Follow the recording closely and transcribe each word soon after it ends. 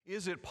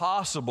Is it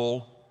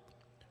possible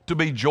to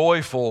be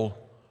joyful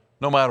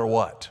no matter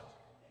what?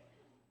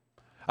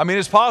 I mean,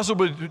 it's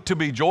possible to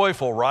be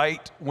joyful,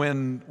 right,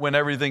 when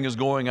everything is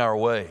going our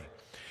way.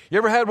 You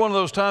ever had one of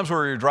those times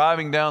where you're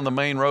driving down the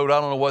main road?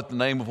 I don't know what the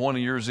name of one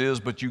of yours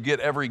is, but you get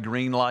every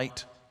green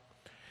light.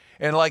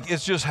 And like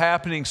it's just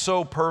happening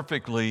so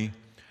perfectly,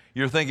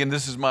 you're thinking,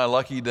 this is my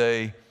lucky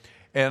day,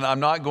 and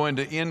I'm not going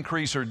to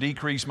increase or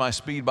decrease my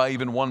speed by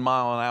even 1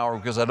 mile an hour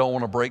because I don't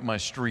want to break my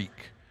streak.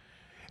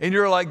 And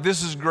you're like,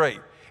 this is great.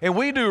 And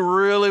we do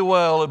really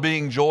well at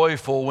being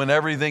joyful when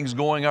everything's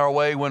going our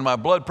way. When my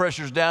blood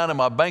pressure's down and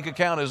my bank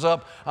account is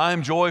up,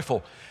 I'm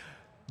joyful.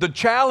 The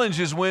challenge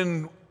is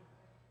when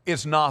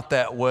it's not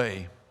that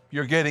way.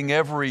 You're getting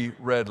every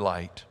red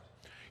light.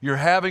 You're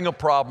having a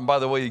problem. By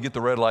the way, you get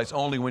the red lights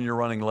only when you're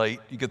running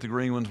late. You get the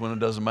green ones when it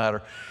doesn't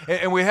matter.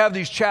 And we have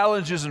these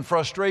challenges and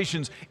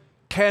frustrations.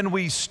 Can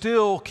we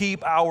still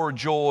keep our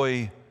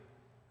joy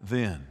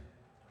then?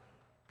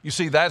 You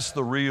see, that's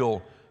the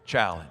real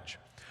challenge.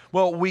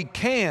 Well, we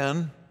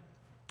can,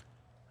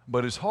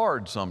 but it's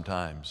hard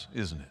sometimes,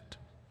 isn't it?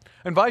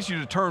 I invite you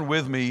to turn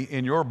with me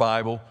in your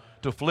Bible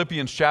to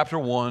Philippians chapter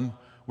 1.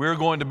 We're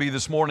going to be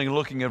this morning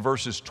looking at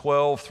verses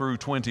 12 through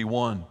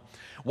 21.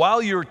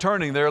 While you're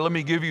turning there, let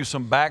me give you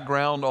some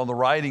background on the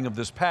writing of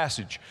this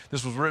passage.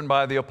 This was written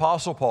by the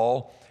Apostle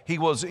Paul. He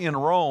was in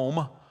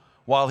Rome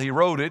while he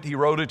wrote it. He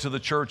wrote it to the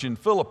church in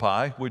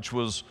Philippi, which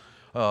was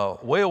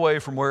way away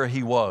from where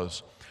he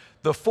was.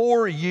 The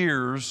 4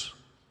 years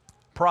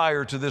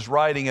prior to this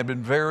writing had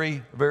been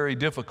very, very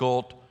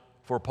difficult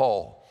for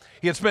Paul.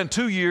 He had spent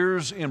 2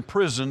 years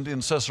imprisoned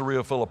in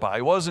Caesarea Philippi.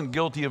 He wasn't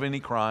guilty of any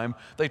crime.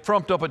 They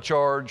trumped up a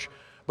charge,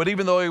 but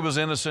even though he was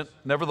innocent,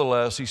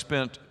 nevertheless, he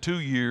spent 2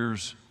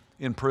 years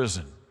in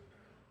prison.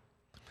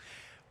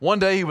 One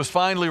day he was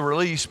finally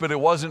released, but it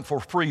wasn't for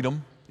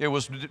freedom. It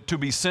was to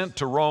be sent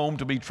to Rome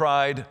to be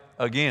tried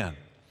again.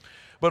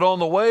 But on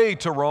the way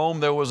to Rome,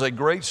 there was a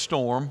great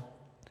storm,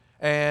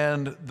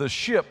 and the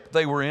ship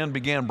they were in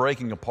began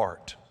breaking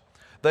apart.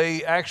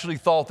 They actually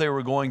thought they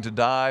were going to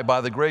die.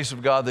 By the grace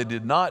of God, they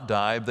did not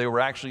die. They were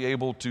actually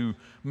able to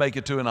make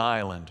it to an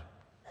island.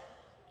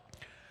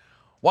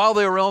 While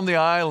they were on the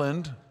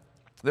island,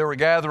 they were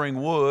gathering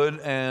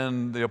wood,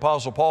 and the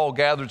Apostle Paul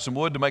gathered some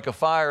wood to make a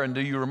fire. And do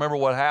you remember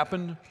what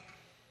happened?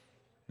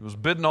 He was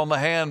bitten on the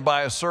hand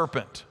by a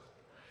serpent.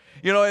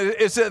 You know,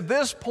 it's at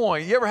this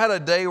point, you ever had a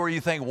day where you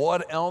think,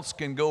 what else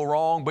can go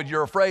wrong? But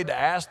you're afraid to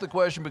ask the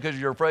question because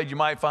you're afraid you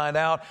might find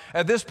out.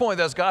 At this point,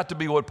 that's got to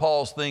be what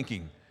Paul's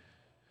thinking.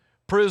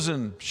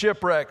 Prison,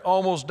 shipwreck,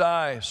 almost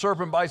die,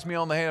 serpent bites me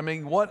on the hand. I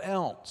mean, what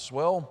else?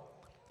 Well,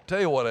 I'll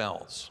tell you what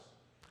else.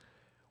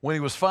 When he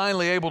was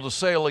finally able to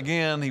sail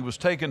again, he was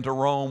taken to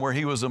Rome, where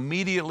he was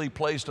immediately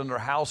placed under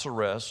house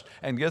arrest.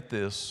 And get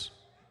this,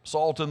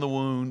 salt in the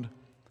wound,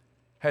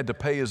 had to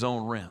pay his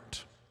own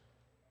rent.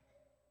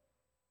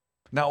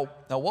 Now,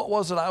 what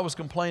was it I was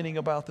complaining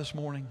about this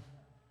morning?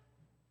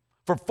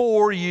 For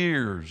 4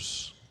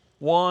 years,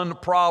 one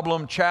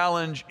problem,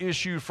 challenge,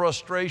 issue,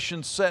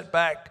 frustration,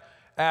 setback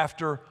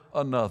after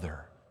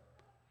another.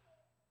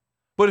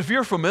 But if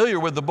you're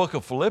familiar with the book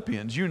of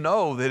Philippians, you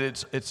know that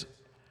it's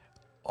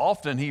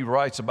often he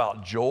writes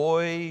about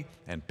joy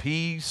and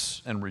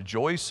peace and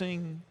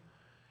rejoicing.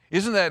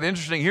 Isn't that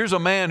interesting? Here's a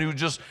man who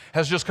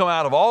has just come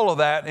out of all of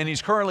that, and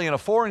he's currently in a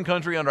foreign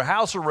country under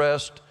house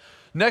arrest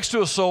next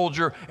to a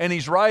soldier, and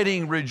he's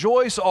writing,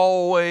 rejoice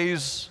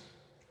always.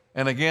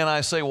 And again, I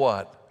say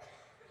what?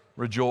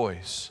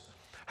 Rejoice.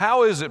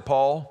 How is it,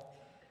 Paul?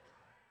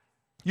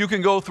 You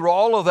can go through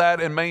all of that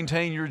and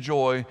maintain your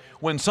joy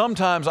when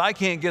sometimes I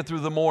can't get through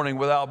the morning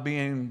without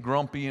being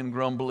grumpy and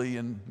grumbly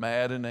and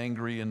mad and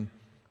angry and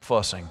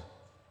fussing.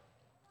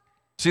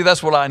 See,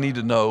 that's what I need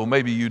to know.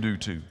 Maybe you do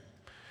too.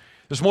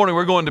 This morning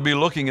we're going to be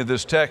looking at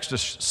this text to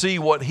see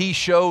what he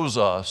shows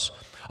us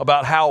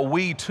about how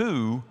we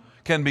too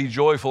can be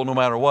joyful no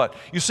matter what.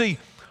 You see,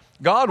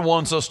 God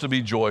wants us to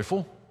be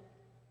joyful,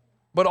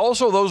 but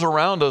also those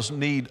around us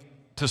need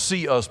to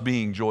see us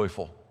being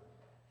joyful.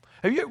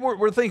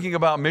 We're thinking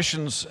about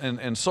missions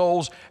and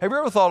souls. Have you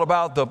ever thought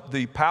about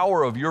the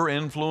power of your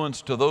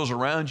influence to those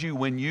around you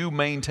when you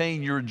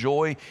maintain your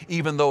joy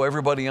even though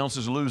everybody else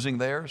is losing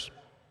theirs?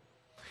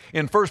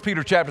 In 1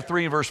 Peter chapter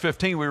 3 and verse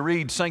 15, we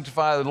read,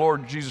 sanctify the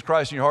Lord Jesus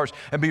Christ in your hearts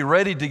and be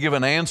ready to give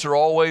an answer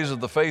always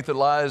of the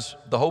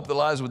hope that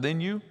lies within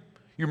you.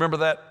 You remember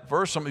that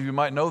verse? Some of you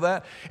might know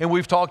that. And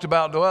we've talked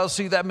about, well,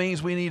 see, that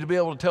means we need to be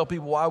able to tell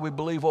people why we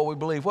believe what we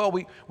believe. Well,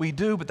 we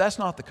do, but that's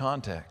not the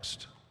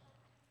context.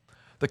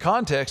 The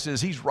context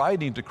is he's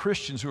writing to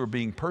Christians who are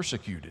being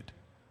persecuted.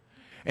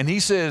 And he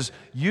says,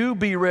 you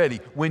be ready.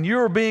 When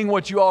you're being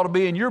what you ought to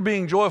be and you're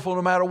being joyful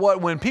no matter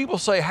what, when people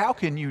say, how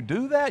can you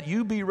do that?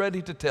 You be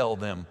ready to tell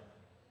them.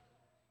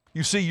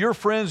 You see, your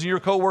friends and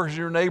your coworkers and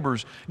your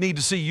neighbors need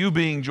to see you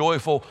being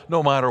joyful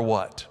no matter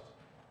what.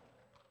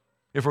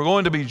 If we're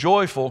going to be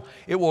joyful,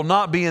 it will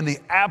not be in the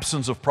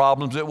absence of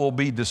problems. It will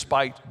be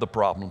despite the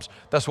problems.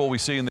 That's what we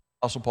see in the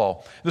Apostle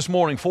Paul. This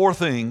morning, 4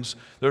 things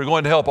that are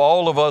going to help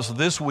all of us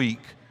this week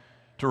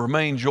to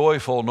remain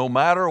joyful no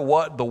matter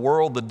what the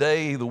world, the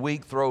day, the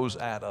week throws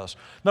at us.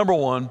 Number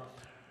one,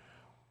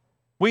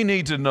 we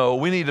need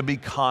to be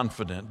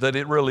confident that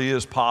it really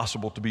is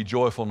possible to be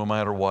joyful no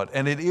matter what.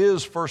 And it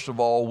is, first of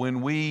all,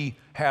 when we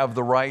have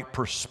the right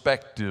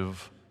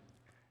perspective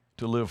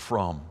to live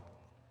from.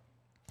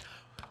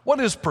 What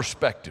is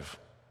perspective?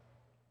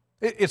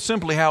 It's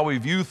simply how we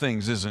view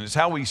things, isn't it? It's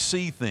how we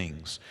see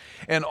things.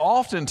 And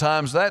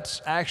oftentimes that's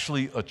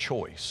actually a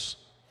choice.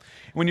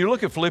 When you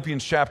look at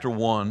Philippians chapter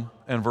 1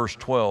 and verse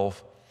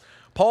 12,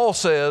 Paul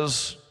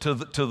says to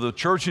the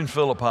church in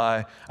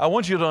Philippi, I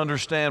want you to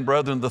understand,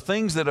 brethren, the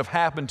things that have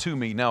happened to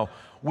me. Now,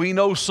 we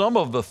know some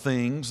of the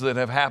things that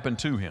have happened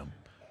to him.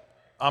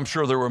 I'm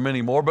sure there were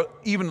many more, but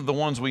even the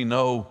ones we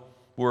know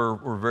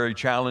were very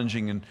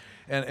challenging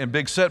and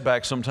big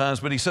setbacks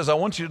sometimes. But he says, I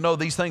want you to know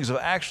these things have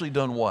actually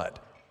done what?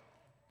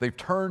 They've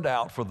turned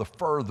out for the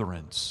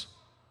furtherance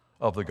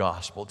of the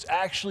gospel. It's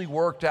actually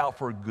worked out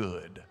for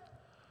good.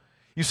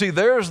 You see,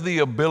 there's the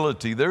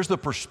ability, there's the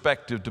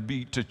perspective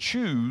to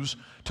choose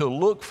to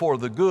look for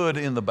the good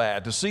in the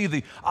bad, to see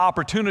the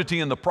opportunity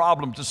in the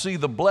problem, to see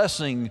the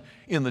blessing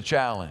in the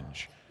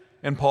challenge.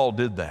 And Paul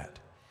did that.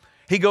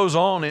 He goes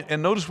on,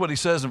 and notice what he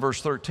says in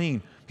verse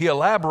 13. He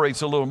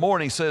elaborates a little more,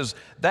 and he says,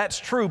 that's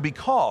true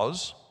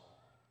because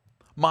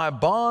my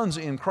bonds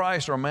in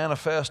Christ are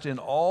manifest in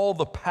all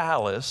the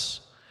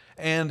palace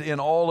and in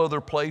all other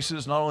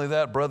places. Not only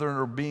that, brethren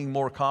are being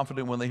more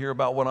confident when they hear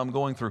about what I'm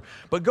going through.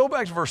 But go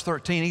back to verse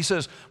 13. He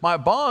says, my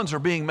bonds are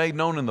being made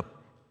known in the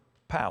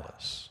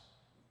palace.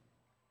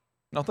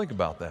 Now think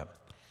about that.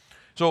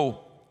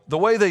 So the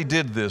way they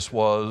did this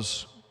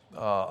was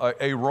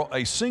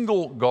a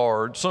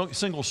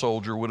single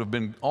soldier would have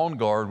been on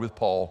guard with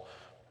Paul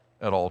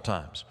at all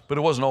times. But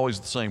it wasn't always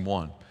the same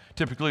one.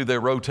 Typically they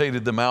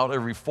rotated them out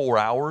every 4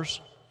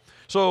 hours.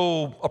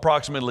 So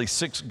approximately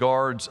 6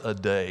 guards a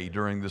day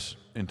during this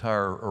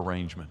entire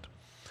arrangement.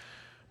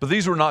 But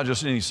these were not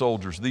just any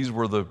soldiers. These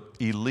were the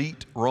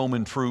elite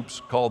Roman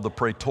troops called the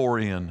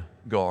Praetorian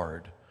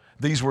Guard.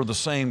 These were the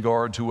same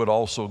guards who would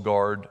also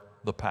guard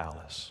the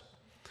palace.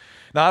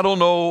 Now, I don't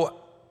know,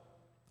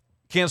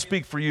 can't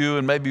speak for you,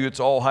 and maybe it's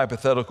all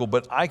hypothetical,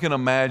 but I can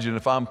imagine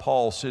if I'm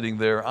Paul sitting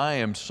there, I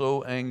am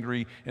so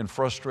angry and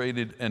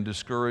frustrated and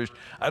discouraged.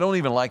 I don't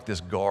even like this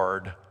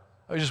guard.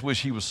 I just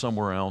wish he was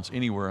somewhere else,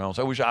 anywhere else.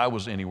 I wish I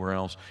was anywhere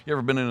else. You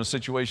ever been in a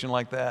situation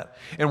like that?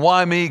 And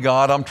why me,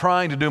 God? I'm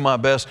trying to do my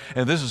best,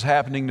 and this is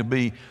happening to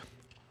be.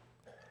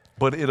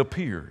 But it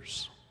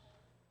appears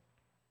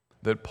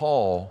that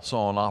Paul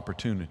saw an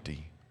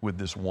opportunity with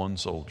this one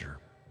soldier.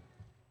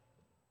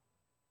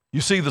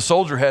 You see, the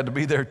soldier had to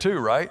be there too,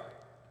 right?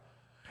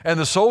 And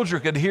the soldier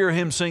could hear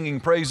him singing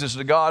praises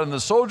to God, and the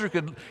soldier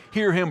could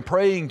hear him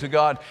praying to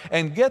God.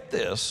 And get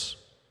this,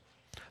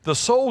 the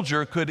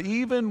soldier could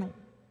even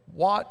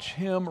watch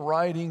him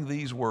writing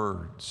these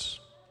words.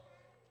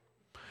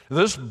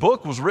 This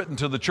book was written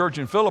to the church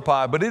in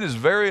Philippi, but it is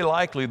very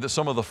likely that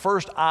some of the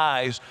first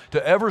eyes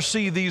to ever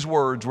see these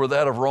words were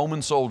that of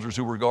Roman soldiers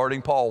who were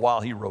guarding Paul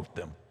while he wrote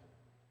them.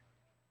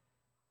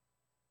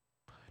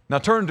 Now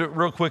turn to,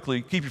 real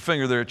quickly, keep your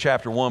finger there at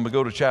chapter 1, but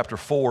go to chapter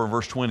 4,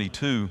 verse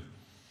 22.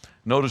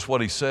 Notice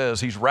what he says.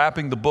 He's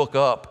wrapping the book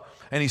up,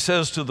 and he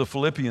says to the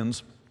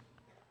Philippians,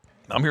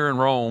 I'm here in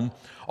Rome,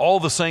 all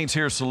the saints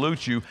here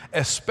salute you,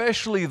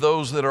 especially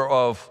those that are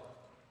of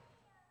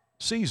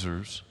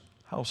Caesar's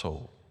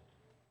household.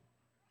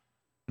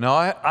 Now,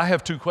 I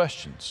have 2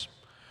 questions.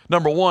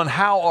 Number one,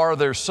 how are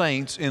there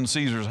saints in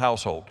Caesar's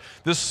household?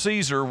 This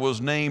Caesar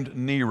was named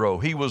Nero.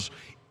 He was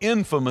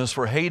infamous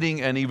for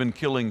hating and even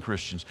killing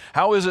Christians.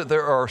 How is it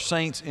there are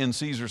saints in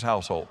Caesar's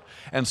household?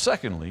 And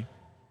secondly,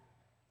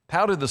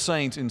 how did the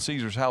saints in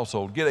Caesar's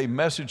household get a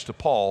message to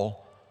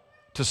Paul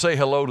to say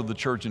hello to the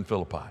church in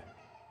Philippi?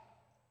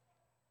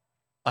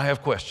 I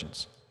have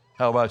questions.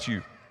 How about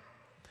you?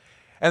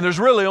 And there's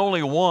really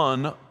only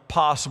one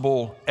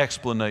possible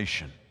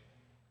explanation.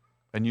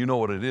 And you know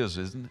what it is,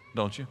 isn't it?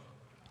 Don't you?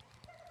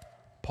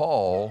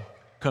 Paul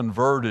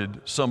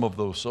converted some of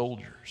those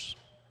soldiers.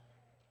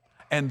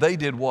 And they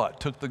did what?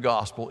 Took the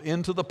gospel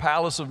into the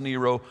palace of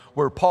Nero,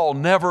 where Paul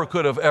never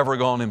could have ever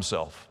gone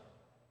himself.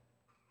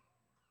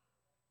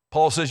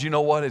 Paul says, you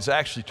know what? It's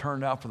actually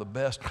turned out for the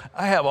best.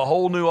 I have a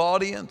whole new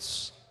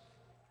audience,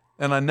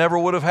 and I never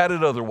would have had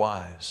it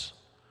otherwise.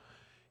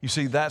 You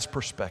see, that's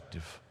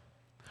perspective.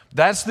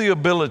 That's the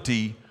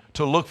ability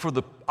to look for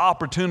the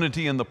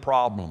opportunity in the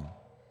problem,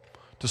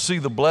 to see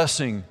the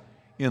blessing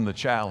in the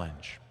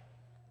challenge.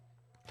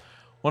 I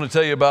want to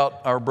tell you about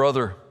our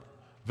brother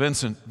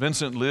Vincent.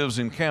 Vincent lives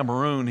in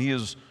Cameroon. He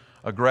is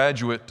a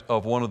graduate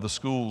of one of the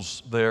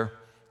schools there.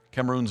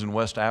 Cameroon's in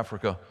West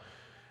Africa.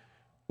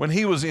 When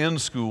he was in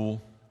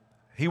school,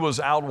 he was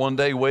out one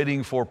day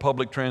waiting for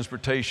public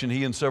transportation.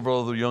 He and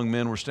several other young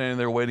men were standing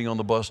there waiting on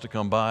the bus to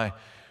come by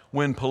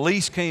when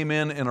police came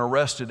in and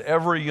arrested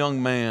every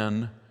young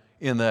man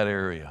in that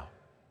area.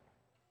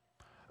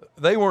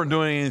 They weren't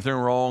doing anything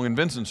wrong, and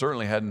Vincent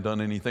certainly hadn't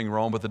done anything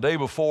wrong, but the day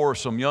before,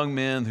 some young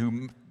men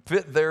who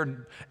fit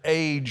their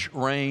age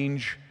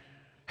range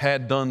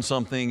had done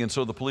something, and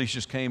so the police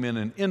just came in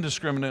and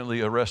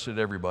indiscriminately arrested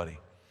everybody.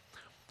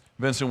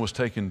 Vincent was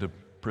taken to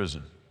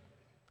prison,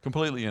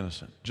 completely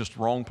innocent, just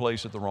wrong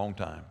place at the wrong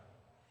time.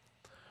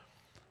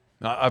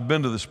 Now, I've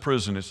been to this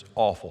prison. It's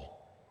awful.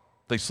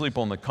 They sleep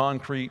on the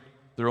concrete.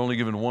 They're only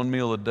given one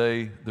meal a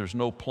day. There's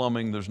no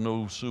plumbing. There's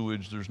no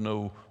sewage. There's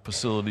no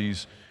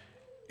facilities.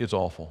 It's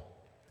awful.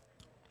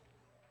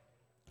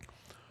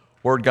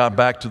 Word got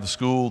back to the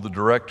school. The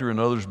director and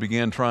others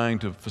began trying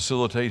to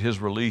facilitate his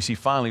release. He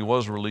finally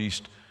was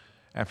released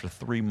after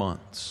 3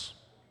 months.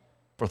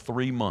 For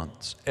 3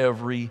 months,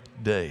 every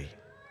day.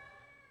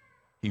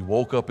 He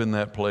woke up in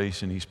that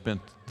place and he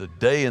spent the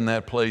day in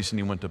that place and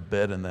he went to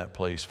bed in that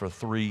place for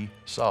 3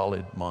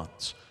 solid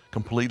months,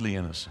 completely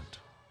innocent.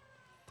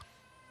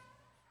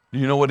 Do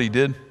you know what he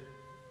did?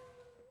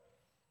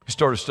 He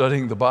started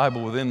studying the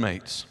Bible with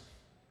inmates.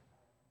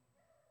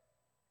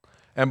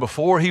 And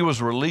before he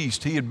was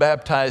released, he had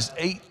baptized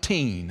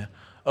 18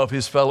 of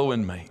his fellow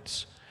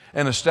inmates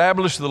and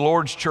established the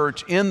Lord's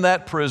church in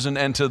that prison,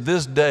 and to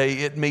this day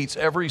it meets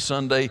every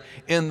Sunday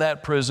in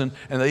that prison,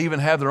 and they even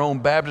have their own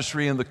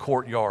baptistry in the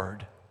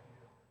courtyard.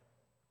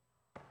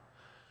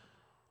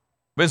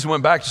 Vincent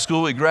went back to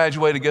school, he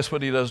graduated. Guess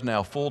what he does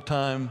now?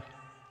 Full-time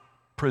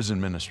prison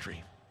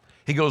ministry.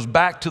 He goes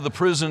back to the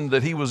prison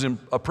that he was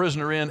a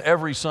prisoner in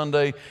every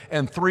Sunday,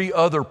 and 3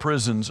 other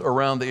prisons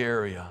around the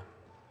area.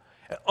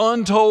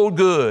 Untold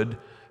good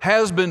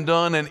has been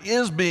done and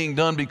is being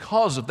done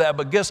because of that.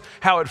 But guess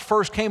how it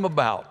first came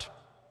about?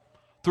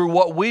 Through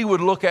what we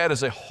would look at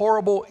as a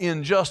horrible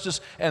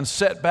injustice and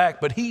setback,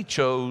 but he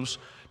chose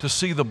to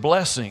see the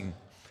blessing.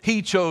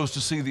 He chose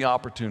to see the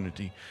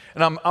opportunity.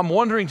 And I'm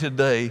wondering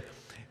today,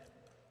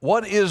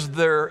 what is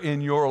there in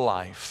your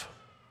life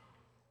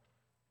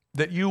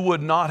that you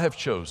would not have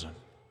chosen?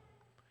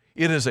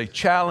 It is a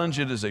challenge,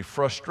 it is a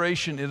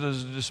frustration, it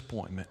is a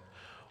disappointment.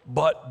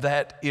 But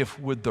that if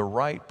with the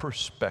right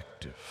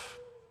perspective,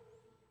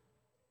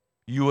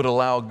 you would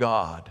allow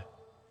God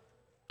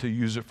to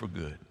use it for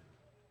good.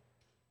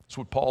 That's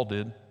what Paul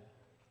did.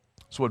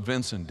 That's what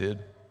Vincent did.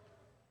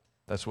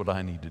 That's what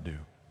I need to do.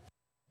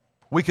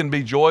 We can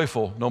be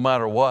joyful no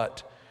matter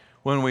what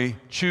when we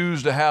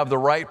choose to have the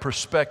right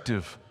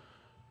perspective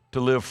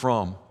to live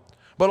from.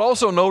 But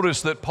also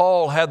notice that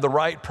Paul had the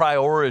right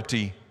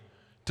priority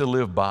to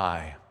live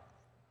by.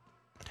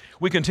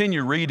 We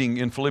continue reading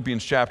in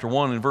Philippians chapter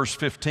 1 and verse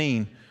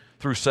 15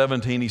 through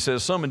 17. He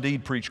says, "Some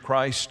indeed preach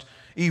Christ,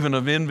 even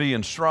of envy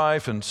and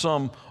strife, and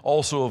some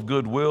also of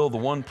goodwill. The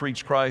one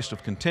preached Christ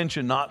of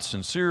contention, not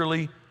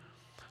sincerely,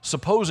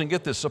 supposing,"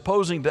 get this,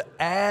 "supposing to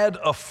add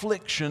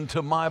affliction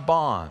to my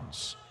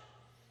bonds.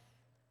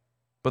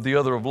 But the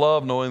other of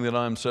love, knowing that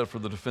I am set for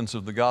the defense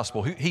of the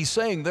gospel." He's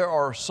saying there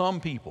are some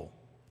people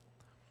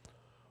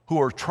who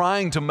are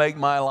trying to make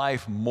my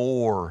life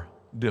more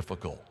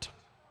difficult.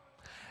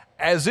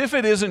 As if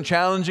it isn't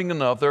challenging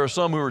enough, there are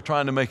some who are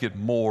trying to make it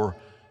more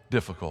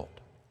difficult.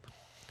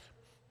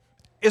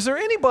 Is there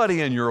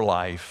anybody in your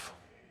life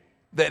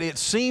that it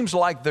seems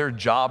like their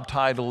job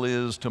title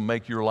is to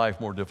make your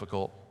life more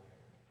difficult?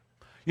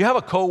 You have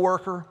a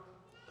coworker?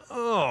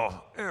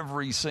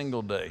 Every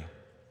single day.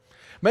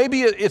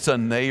 Maybe it's a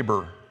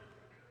neighbor.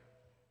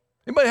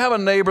 Anybody have a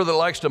neighbor that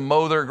likes to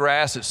mow their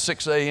grass at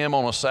 6 a.m.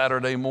 on a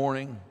Saturday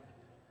morning?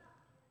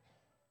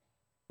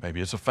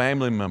 Maybe it's a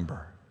family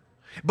member.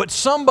 But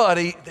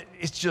somebody,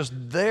 it's just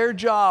their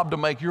job to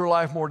make your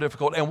life more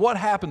difficult. And what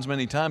happens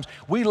many times?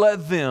 We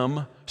let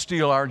them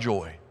steal our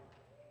joy.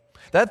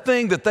 That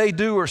thing that they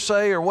do or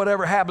say or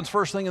whatever happens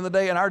first thing in the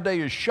day, and our day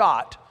is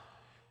shot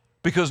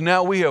because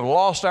now we have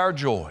lost our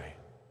joy.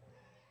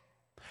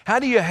 How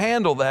do you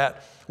handle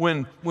that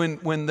when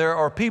there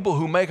are people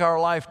who make our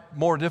life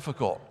more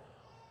difficult?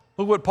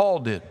 Look what Paul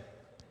did.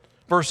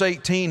 Verse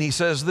 18, he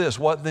says this,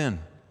 "What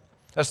then?"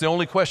 That's the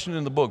only question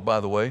in the book,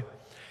 by the way.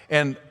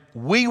 And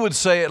we would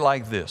say it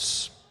like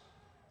this: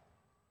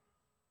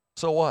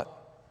 so what?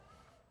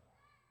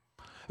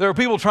 There are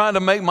people trying to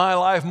make my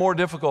life more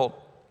difficult.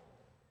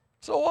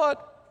 So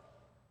what?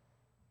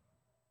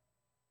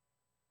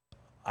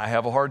 I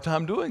have a hard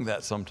time doing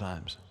that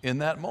sometimes in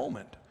that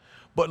moment.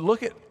 But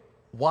look at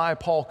why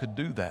Paul could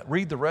do that.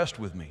 Read the rest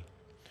with me.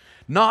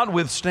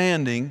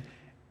 "Notwithstanding,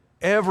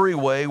 every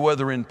way,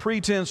 whether in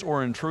pretense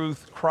or in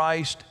truth,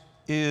 Christ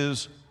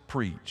is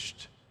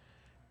preached.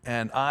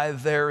 And I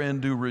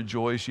therein do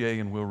rejoice, yea,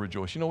 and will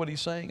rejoice." You know what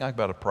he's saying? I've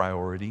got a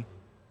priority.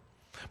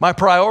 My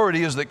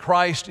priority is that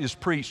Christ is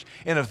preached.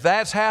 And if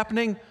that's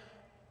happening,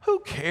 who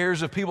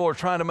cares if people are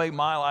trying to make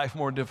my life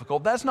more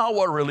difficult? That's not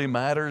what really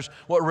matters.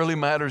 What really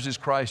matters is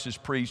Christ is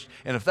preached.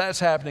 And if that's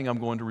happening, I'm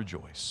going to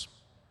rejoice.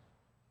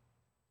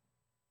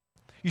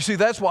 You see,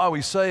 that's why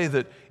we say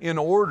that in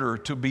order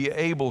to be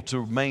able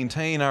to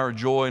maintain our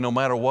joy no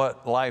matter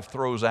what life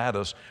throws at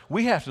us,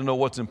 we have to know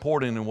what's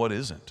important and what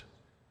isn't.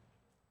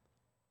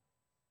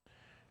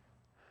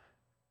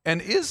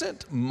 And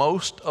isn't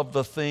most of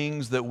the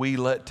things that we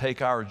let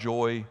take our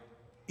joy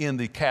in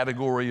the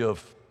category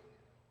of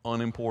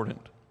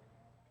unimportant?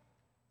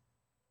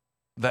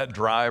 That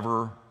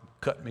driver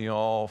cut me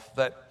off.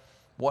 That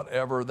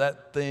whatever,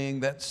 that thing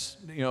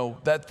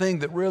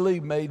that really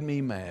made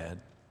me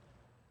mad.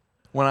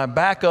 When I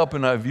back up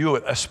and I view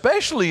it,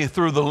 especially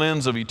through the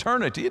lens of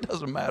eternity, it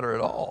doesn't matter at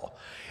all.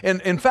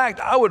 And in fact,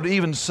 I would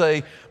even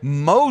say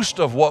most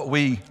of what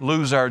we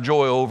lose our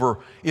joy over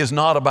is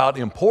not about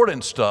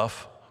important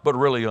stuff, but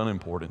really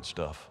unimportant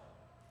stuff,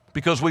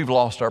 because we've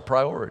lost our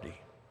priority.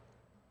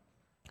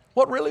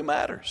 What really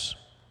matters?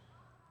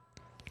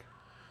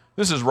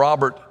 This is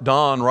Robert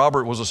Don.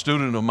 Robert was a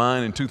student of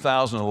mine in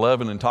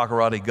 2011 in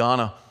Takoradi,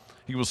 Ghana.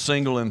 He was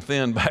single and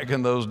thin back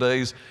in those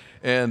days,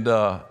 and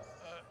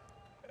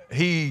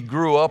he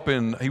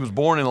was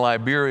born in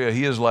Liberia.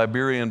 He is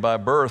Liberian by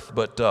birth,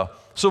 but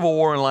civil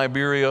war in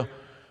Liberia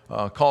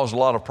caused a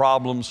lot of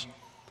problems.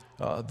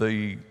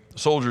 The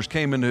soldiers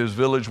came into his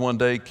village one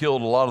day,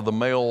 killed a lot of the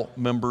male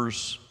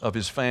members of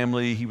his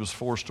family. He was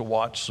forced to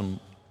watch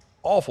some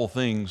awful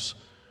things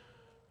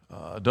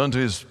done to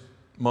his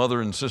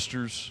mother and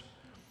sisters.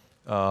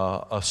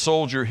 A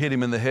soldier hit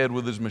him in the head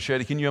with his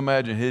machete. Can you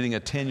imagine hitting a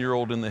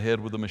 10-year-old in the head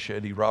with a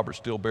machete? Robert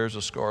still bears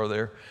a scar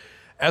there.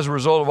 As a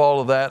result of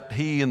all of that,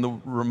 he and the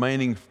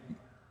remaining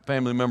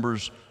family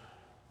members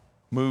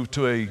moved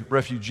to a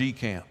refugee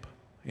camp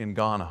in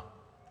Ghana.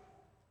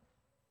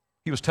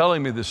 He was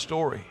telling me this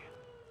story.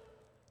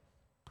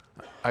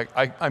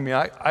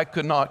 I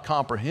could not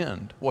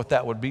comprehend what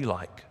that would be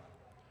like,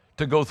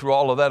 to go through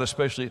all of that,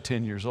 especially at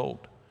 10 years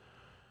old.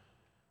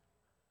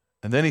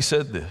 And then he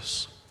said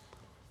this.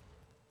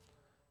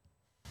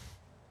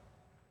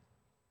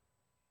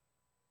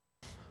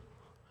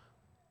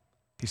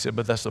 He said,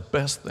 but that's the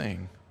best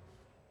thing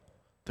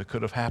that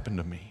could have happened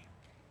to me,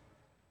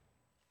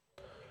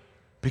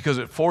 because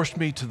it forced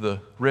me to the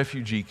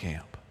refugee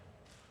camp.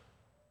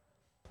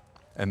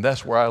 And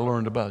that's where I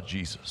learned about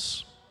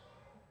Jesus.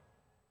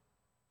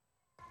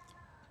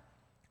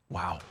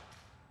 Wow.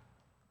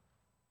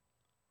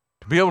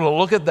 To be able to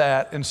look at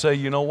that and say,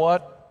 you know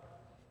what?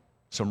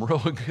 Some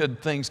really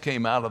good things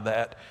came out of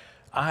that.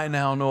 I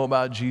now know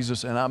about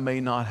Jesus, and I may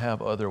not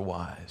have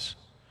otherwise.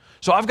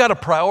 So I've got a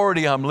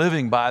priority I'm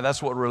living by.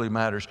 That's what really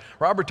matters.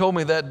 Robert told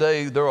me that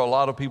day there are a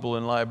lot of people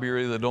in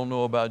Liberia that don't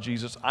know about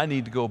Jesus. I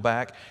need to go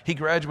back. He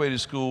graduated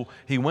school.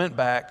 He went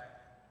back.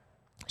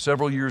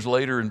 Several years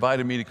later,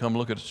 invited me to come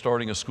look at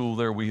starting a school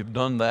there. We have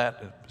done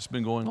that. It's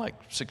been going like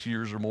 6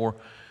 years or more.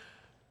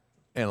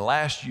 And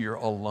last year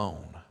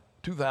alone,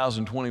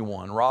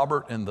 2021,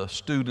 Robert and the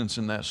students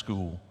in that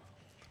school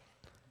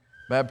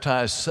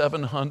baptized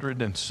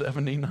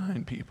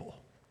 779 people.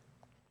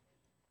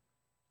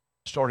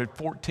 Started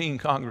 14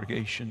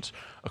 congregations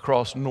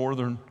across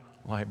northern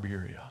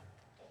Liberia.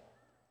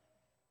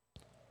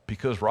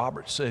 Because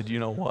Robert said, you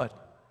know what?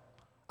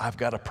 I've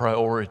got a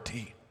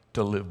priority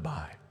to live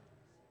by.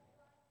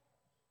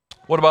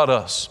 What about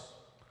us?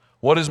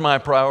 What is my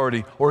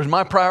priority? Or is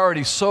my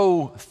priority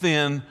so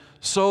thin,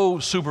 so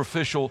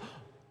superficial,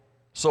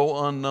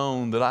 so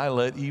unknown that I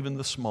let even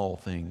the small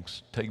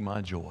things take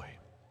my joy?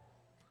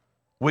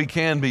 We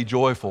can be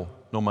joyful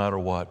no matter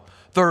what.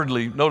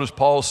 Thirdly, notice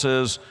Paul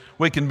says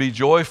we can be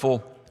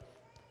joyful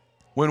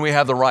when we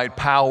have the right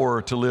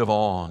power to live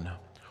on.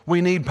 We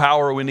need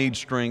power, we need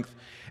strength.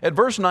 At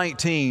verse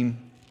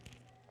 19,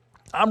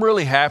 I'm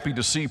really happy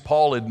to see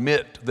Paul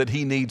admit that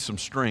he needs some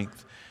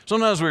strength.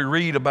 Sometimes we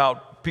read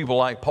about people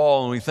like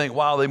Paul and we think,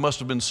 wow, they must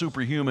have been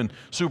superhuman,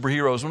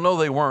 superheroes. Well, no,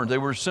 they weren't. They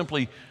were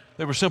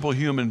simple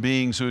human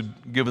beings who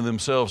had given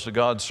themselves to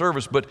God's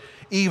service, but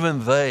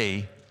even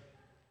they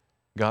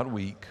got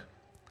weak.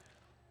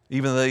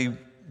 Even they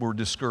were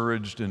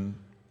discouraged and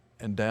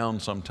down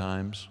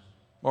sometimes.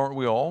 Aren't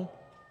we all?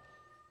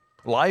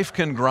 Life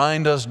can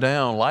grind us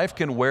down. Life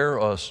can wear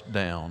us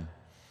down.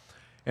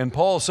 And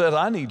Paul said,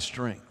 I need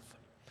strength.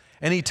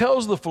 And he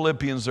tells the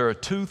Philippians there are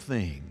two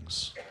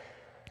things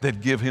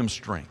that give him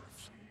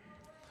strength.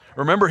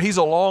 Remember, he's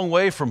a long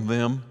way from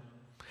them,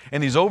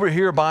 and he's over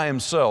here by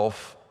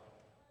himself.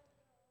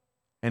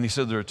 And he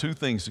said, there are two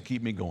things to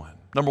keep me going.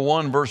 Number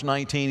one, verse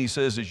 19, he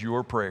says, is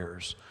your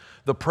prayers.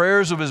 The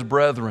prayers of his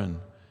brethren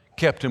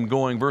kept him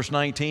going. Verse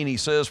 19, he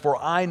says, for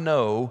I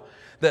know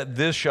that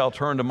this shall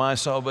turn to my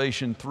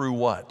salvation through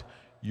what?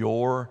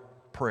 Your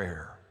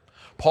prayer.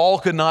 Paul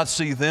could not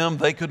see them.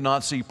 They could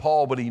not see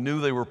Paul, but he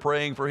knew they were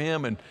praying for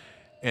him, and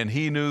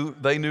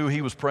they knew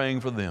he was praying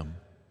for them.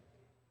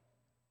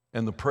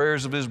 And the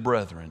prayers of his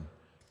brethren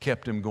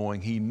kept him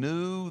going. He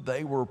knew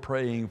they were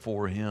praying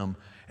for him,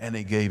 and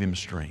it gave him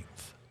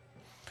strength.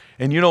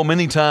 And you know,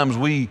 many times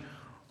we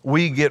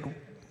get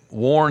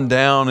worn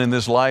down in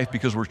this life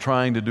because we're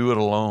trying to do it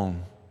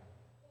alone.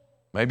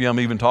 Maybe I'm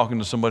even talking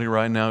to somebody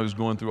right now who's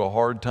going through a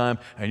hard time,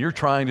 and you're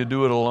trying to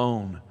do it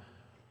alone.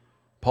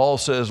 Paul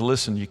says,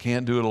 listen, you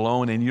can't do it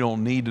alone, and you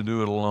don't need to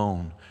do it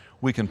alone.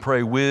 We can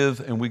pray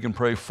with and we can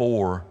pray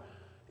for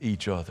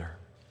each other.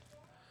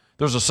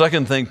 There's a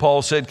second thing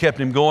Paul said kept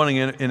him going,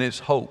 and it's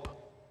hope.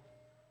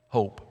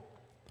 Hope.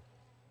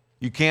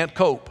 You can't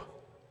cope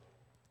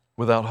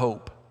without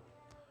hope.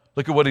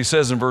 Look at what he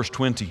says in verse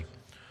 20.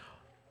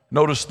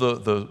 Notice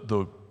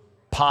the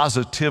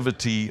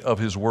positivity of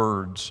his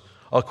words.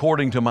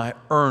 According to my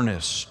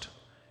earnest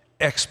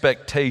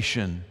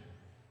expectation,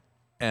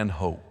 and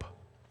hope.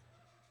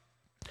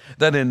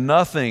 That in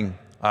nothing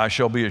I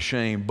shall be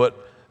ashamed,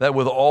 but that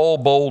with all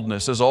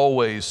boldness, as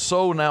always,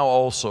 so now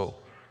also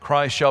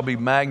Christ shall be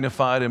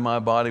magnified in my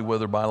body,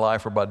 whether by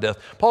life or by death.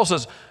 Paul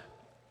says,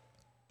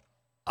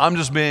 I'm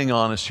just being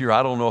honest here.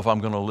 I don't know if I'm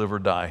going to live or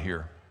die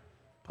here.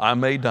 I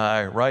may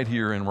die right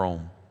here in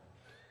Rome.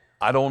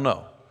 I don't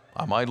know.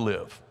 I might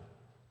live.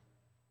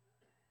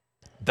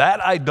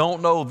 That I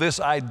don't know, this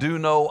I do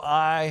know,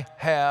 I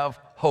have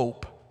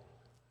hope.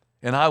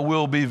 And I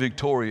will be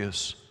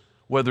victorious,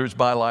 whether it's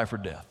by life or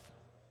death.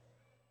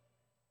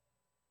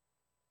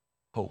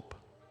 Hope.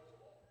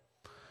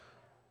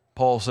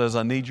 Paul says,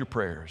 I need your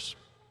prayers,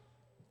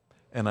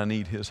 and I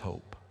need his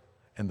hope.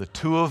 And the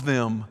two of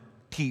them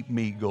keep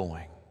me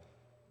going.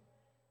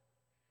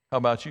 How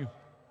about you?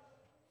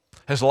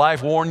 Has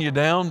life worn you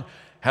down?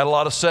 Had a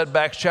lot of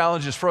setbacks,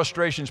 challenges,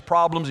 frustrations,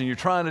 problems, and you're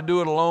trying to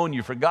do it alone.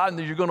 You've forgotten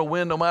that you're going to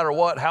win no matter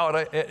what, how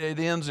it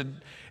ends.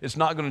 It's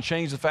not going to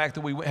change the fact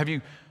that we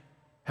win.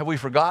 Have we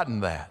forgotten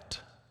that?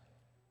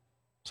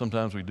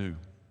 Sometimes we do.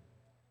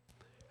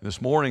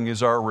 This morning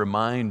is our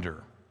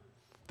reminder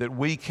that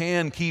we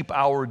can keep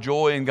our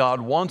joy, and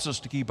God wants us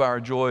to keep our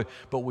joy,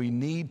 but we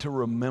need to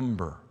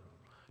remember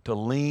to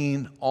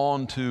lean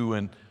onto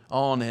and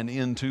on and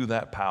into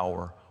that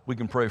power. We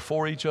can pray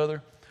for each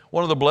other.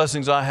 One of the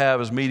blessings I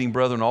have is meeting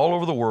brethren all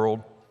over the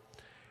world,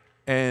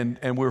 and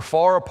we're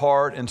far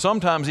apart, and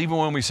sometimes even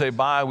when we say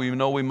bye, we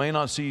know we may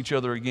not see each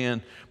other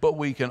again, but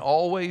we can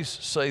always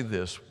say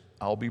this,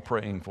 I'll be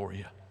praying for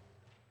you.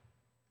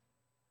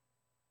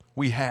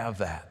 We have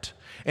that.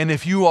 And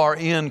if you are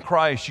in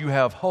Christ, you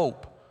have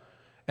hope,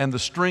 and the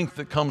strength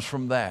that comes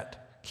from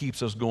that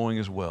keeps us going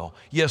as well.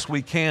 Yes,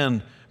 we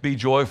can be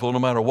joyful no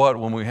matter what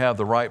when we have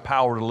the right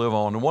power to live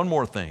on. And one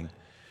more thing.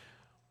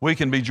 We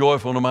can be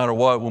joyful no matter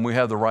what when we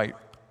have the right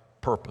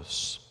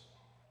purpose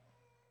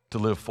to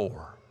live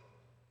for.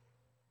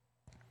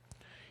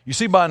 You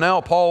see, by now,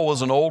 Paul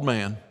was an old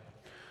man.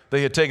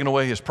 They had taken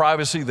away his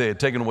privacy. They had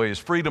taken away his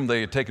freedom.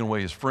 They had taken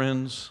away his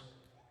friends.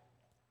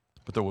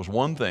 But there was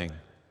one thing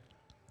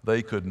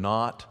they could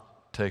not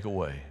take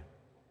away: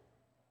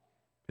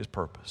 his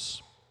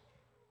purpose.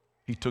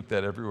 He took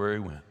that everywhere he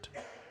went.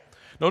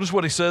 Notice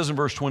what he says in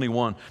verse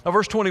 21. Now,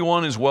 verse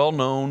 21 is well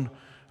known.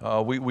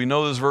 We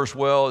know this verse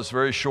well. It's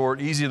very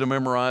short, easy to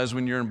memorize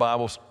when you're in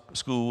Bible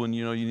school and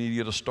you need to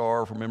get a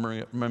star for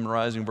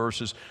memorizing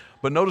verses.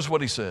 But notice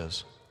what he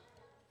says.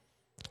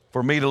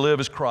 For me to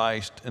live is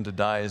Christ and to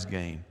die is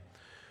gain.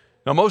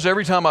 Now, most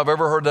every time I've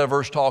ever heard that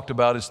verse talked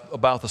about is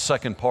about the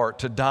second part,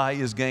 to die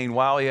is gain.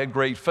 Wow, he had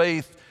great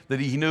faith that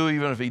he knew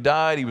even if he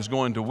died, he was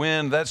going to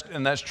win. That's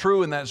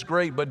true and that's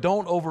great, but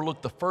don't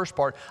overlook the first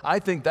part. I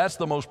think that's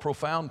the most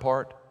profound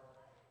part.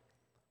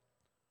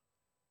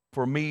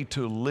 For me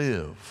to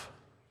live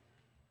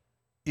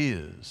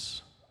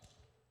is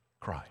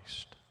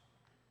Christ.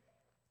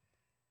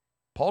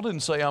 Paul didn't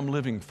say I'm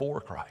living for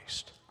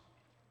Christ.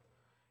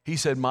 He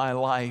said my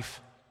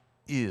life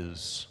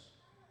is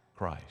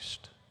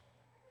Christ.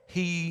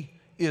 He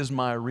is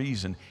my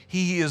reason.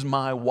 He is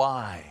my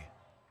why.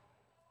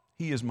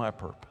 He is my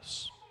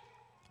purpose.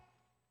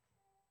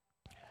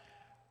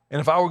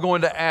 And if I were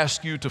going to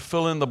ask you to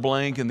fill in the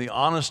blank in the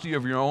honesty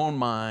of your own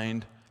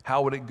mind,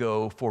 how would it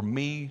go? For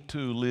me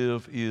to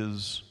live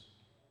is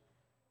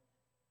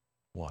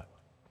what?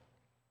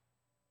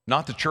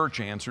 Not the church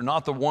answer,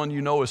 not the one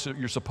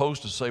you're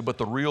supposed to say, but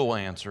the real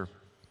answer.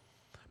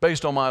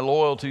 Based on my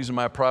loyalties and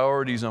my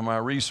priorities and my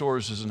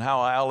resources and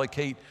how I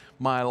allocate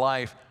my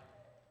life,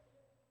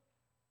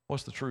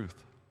 what's the truth?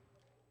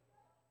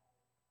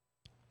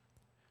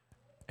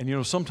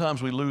 And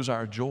sometimes we lose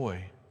our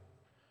joy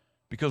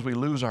because we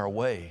lose our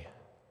way,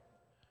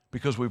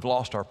 because we've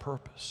lost our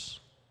purpose.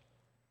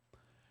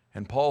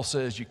 And Paul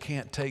says, you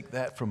can't take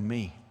that from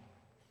me.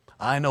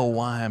 I know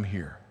why I'm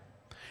here.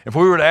 If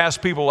we were to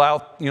ask people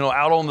out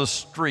on the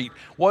street,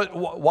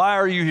 why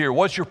are you here?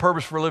 What's your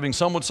purpose for living?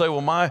 Some would say,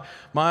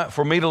 well,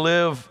 for me to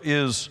live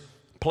is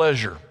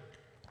pleasure.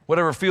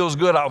 Whatever feels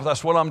good,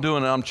 that's what I'm doing,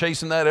 and I'm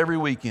chasing that every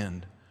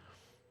weekend.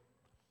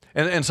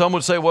 And some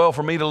would say, well,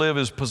 for me to live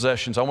is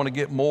possessions. I want to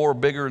get more,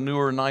 bigger,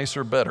 newer,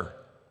 nicer, better.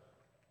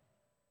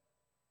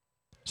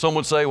 Some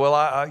would say,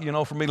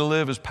 well, for me to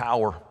live is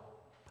power.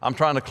 I'm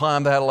trying to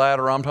climb that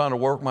ladder. I'm trying to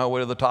work my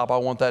way to the top. I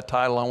want that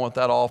title. I want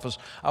that office.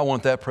 I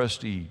want that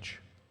prestige.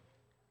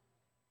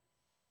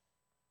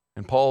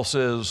 And Paul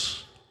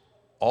says,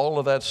 all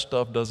of that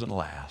stuff doesn't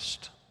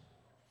last.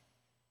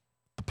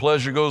 The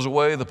pleasure goes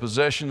away, the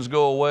possessions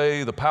go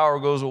away, the power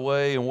goes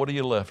away, and what are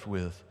you left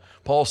with?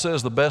 Paul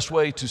says the best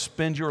way to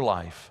spend your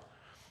life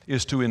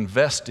is to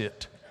invest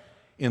it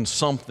in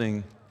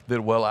something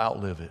that will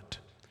outlive it.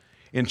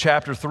 In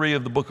chapter 3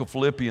 of the book of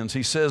Philippians,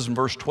 he says in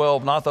verse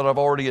 12, not that I've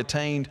already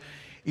attained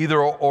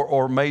either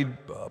or made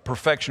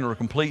perfection or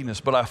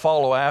completeness, but I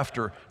follow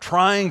after,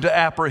 trying to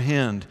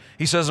apprehend.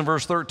 He says in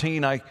verse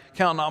 13, I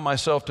count not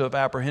myself to have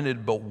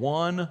apprehended, but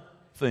one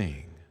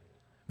thing,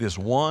 this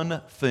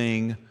one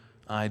thing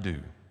I do,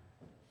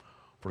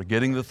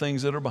 forgetting the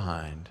things that are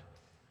behind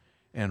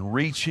and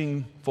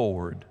reaching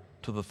forward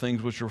to the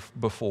things which are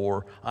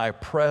before. I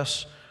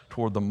press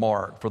toward the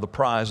mark for the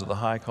prize of the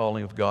high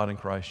calling of God in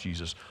Christ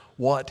Jesus.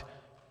 What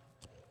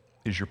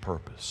is your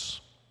purpose?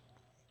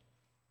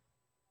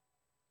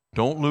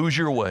 Don't lose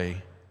your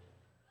way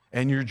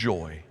and your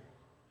joy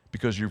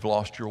because you've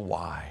lost your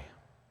why.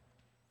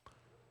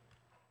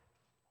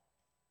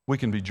 We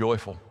can be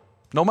joyful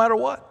no matter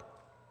what.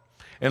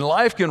 And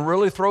life can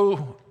really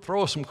throw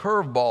us some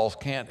curveballs,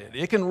 can't it?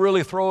 It can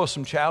really throw us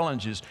some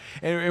challenges.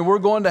 And we're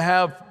going to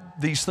have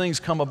these things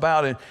come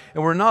about, and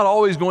we're not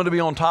always going to be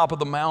on top of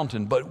the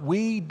mountain, but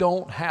we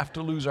don't have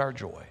to lose our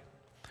joy.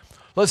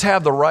 Let's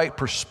have the right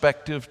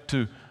perspective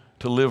to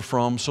live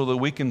from so that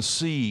we can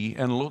see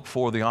and look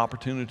for the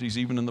opportunities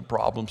even in the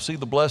problems, see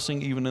the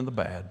blessing even in the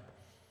bad.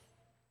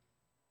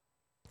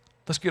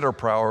 Let's get our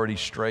priorities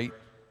straight.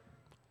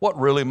 What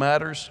really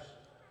matters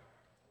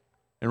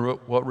and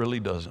what really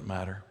doesn't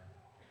matter.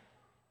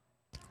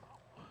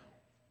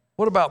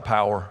 What about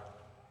power?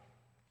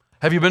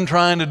 Have you been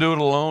trying to do it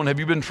alone? Have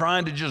you been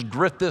trying to just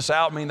grit this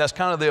out? I mean, that's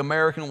kind of the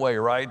American way,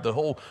 right? The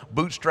whole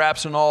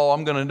bootstraps and all,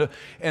 I'm going to do.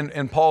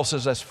 And Paul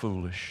says that's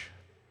foolish.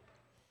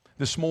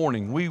 This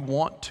morning, we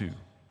want to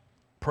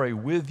pray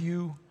with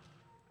you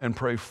and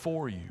pray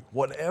for you.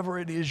 Whatever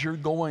it is you're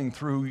going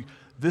through,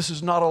 this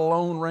is not a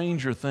Lone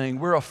Ranger thing.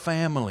 We're a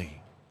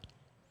family.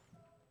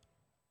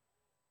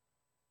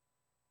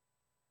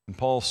 And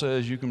Paul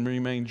says you can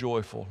remain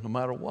joyful no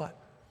matter what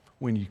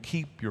when you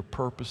keep your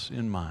purpose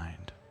in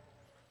mind.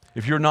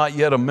 If you're not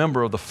yet a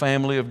member of the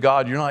family of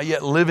God, you're not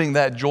yet living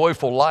that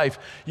joyful life,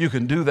 you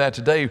can do that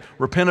today.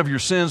 Repent of your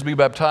sins, be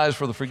baptized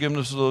for the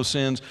forgiveness of those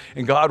sins,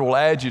 and God will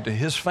add you to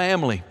His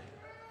family.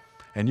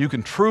 And you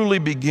can truly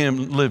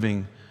begin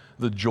living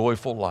the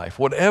joyful life.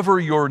 Whatever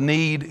your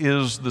need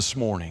is this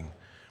morning,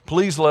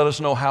 please let us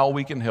know how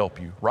we can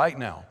help you right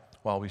now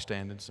while we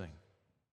stand and sing.